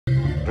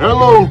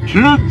Hello,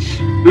 kids.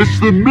 It's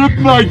the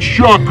Midnight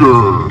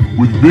Shocker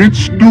with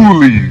Vince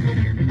Dooley.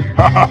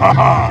 Ha ha ha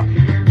ha.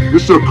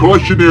 It's a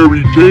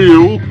cautionary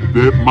tale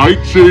that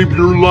might save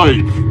your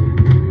life.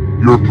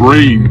 Your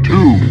brain,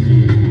 too.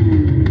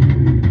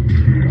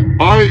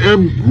 I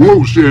am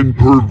gross and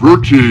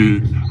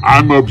perverted.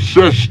 I'm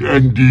obsessed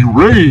and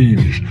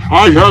deranged.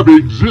 I have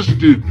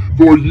existed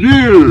for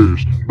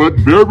years, but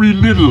very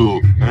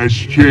little has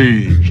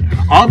changed.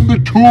 I'm the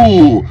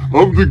tool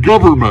of the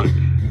government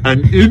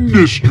and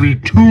industry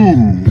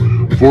too,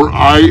 for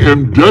I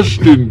am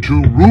destined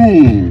to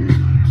rule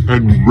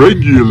and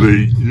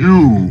regulate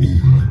you.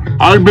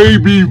 I may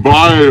be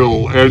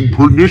vile and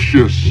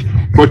pernicious,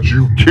 but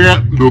you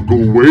can't look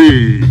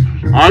away.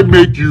 I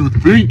make you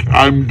think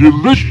I'm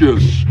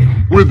delicious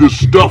with the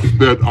stuff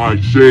that I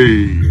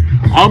say.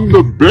 I'm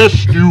the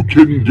best you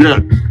can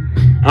get.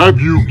 Have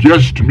you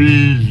guessed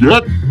me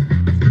yet?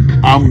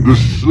 I'm the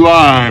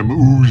slime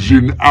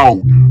oozing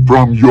out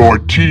from your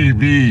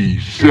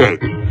TV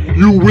set.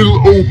 You will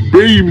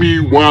obey me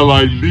while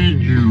I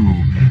lead you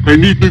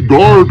and eat the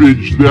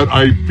garbage that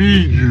I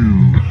feed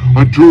you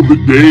until the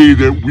day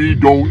that we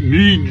don't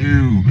need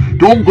you.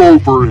 Don't go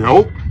for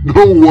help.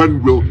 No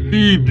one will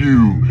heed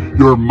you.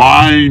 Your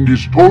mind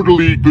is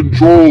totally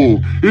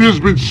controlled. It has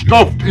been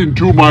stuffed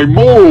into my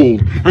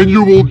mold, and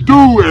you will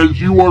do as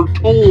you are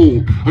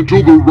told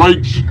until the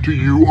rights to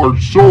you are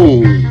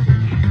sold.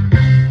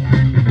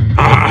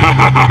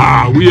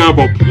 We have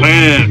a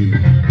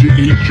plan to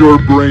eat your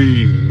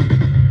brain.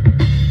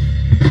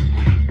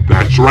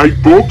 That's right,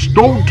 folks.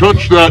 Don't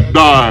touch that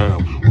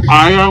dial.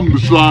 I am the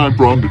slime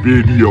from the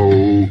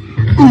video.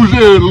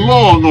 Oozing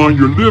along on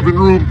your living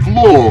room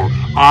floor.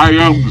 I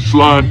am the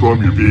slime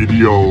from your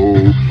video.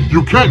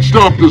 You can't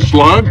stop the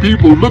slime.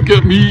 People, look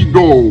at me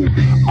go.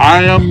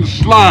 I am the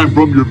slime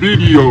from your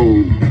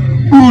video.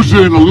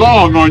 Oozing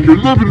along on your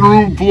living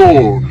room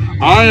floor.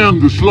 I am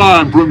the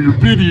slime from your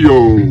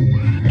video.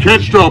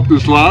 Can't stop the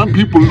slime.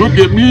 People, look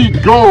at me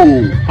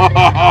go. Ha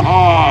ha ha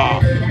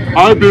ha.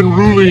 I've been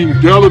ruling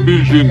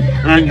television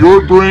and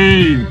your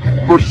brain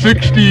for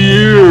 60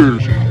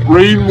 years,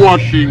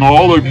 brainwashing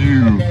all of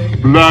you.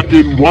 Black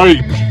and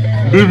white,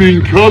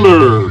 living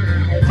color,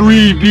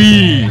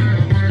 3D,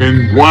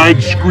 and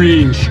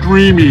widescreen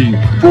streaming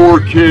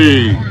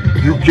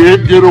 4K. You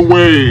can't get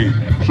away,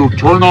 so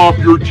turn off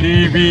your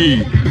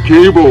TV,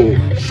 cable,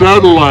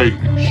 satellite,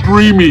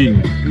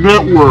 streaming,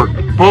 network,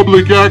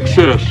 public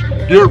access.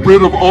 Get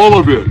rid of all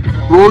of it.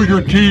 Throw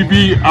your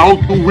TV out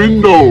the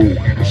window.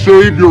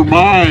 Save your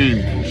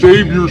mind.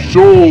 Save your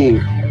soul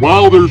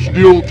while there's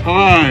still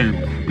time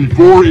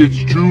before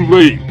it's too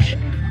late.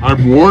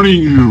 I'm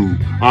warning you.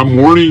 I'm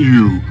warning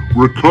you.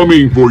 We're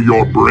coming for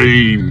your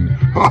brain.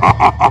 Ha ha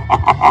ha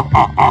ha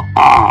ha ha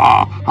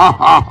ha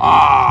ha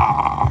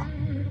ha.